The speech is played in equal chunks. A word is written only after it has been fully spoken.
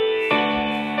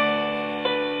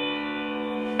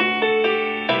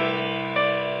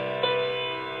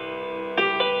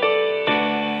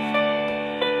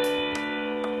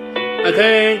I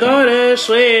couldn't go to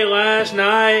sleep last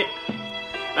night.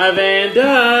 I've been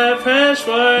depressed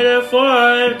for the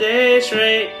 4th day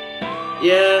straight.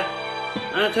 Yeah,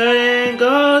 I couldn't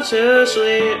go to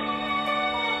sleep.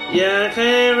 Yeah, I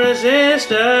couldn't resist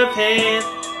the pain.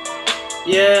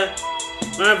 Yeah,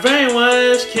 my brain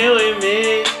was killing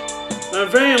me. My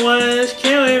brain was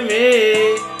killing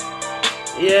me.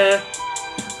 Yeah,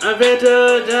 I've been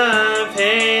through the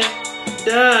pain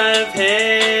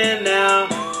now.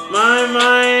 My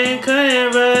mind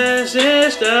couldn't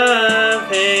resist the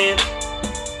pain.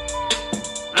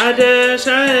 I just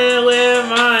tried to live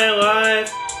my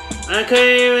life. I couldn't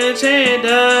even take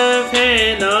the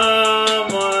pain no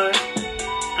more.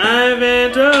 I've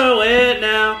been through it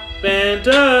now. Been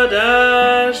through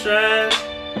the stress.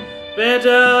 Been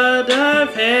through the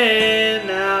pain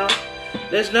now.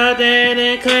 There's nothing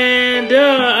they can do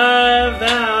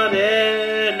about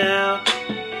it now.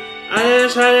 I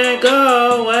just try to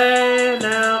go away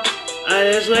now. I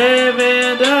just live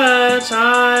in the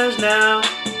times now.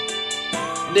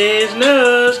 These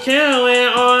news killing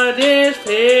all these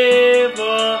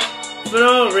people for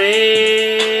no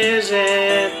reason.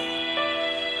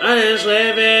 I just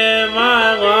live in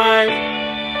my life.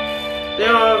 They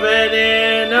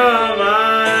already know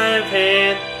my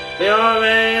pain. They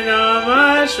already know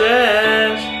my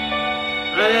stress.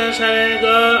 I just try to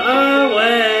go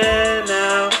away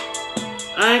now.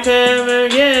 I can't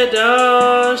forget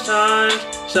those times,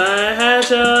 so I had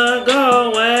to go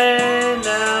away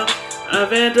now. I've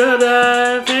been through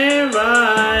the pain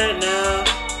right now.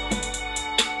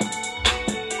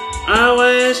 I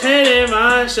was hating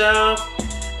myself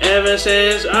ever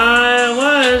since I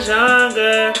was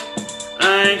younger.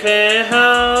 I can't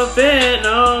help it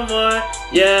no more.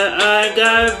 Yeah, I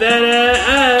got better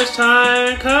as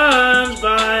time comes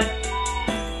by.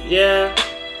 Yeah,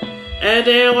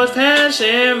 everything was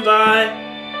passing by.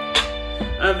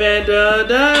 I've been through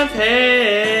the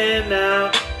pain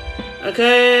now. I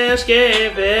can't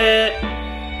escape it.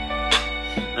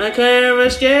 I can't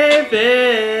escape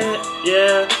it.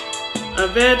 Yeah,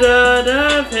 I've been through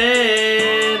the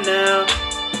pain now.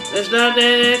 There's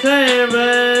nothing they can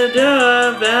ever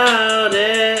do about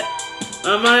it.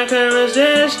 My mind can't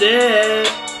resist it.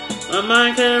 My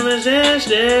mind can't resist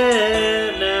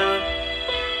it now.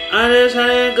 I just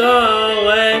had to go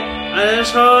away. I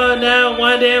just hope that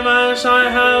one day my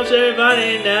song helps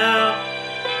everybody now.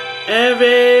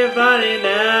 Everybody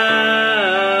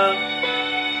now.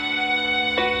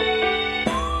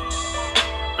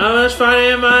 I was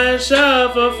fighting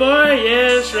myself for 4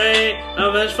 years straight. I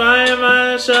was fighting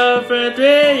myself for 3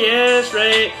 years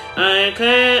straight. I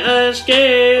can't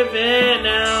escape it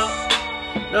now.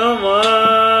 No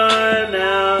more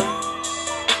now.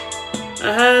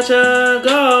 I had to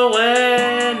go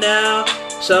away now,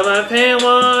 so my pain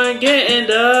won't get in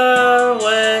the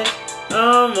way.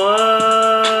 No more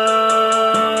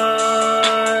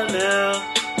now.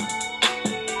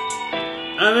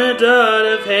 I've been through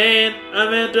the pain, I've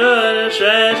been through the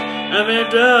stress, I've been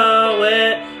through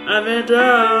it, I've been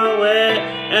through it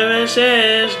ever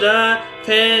since the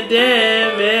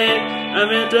pandemic. I've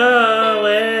been through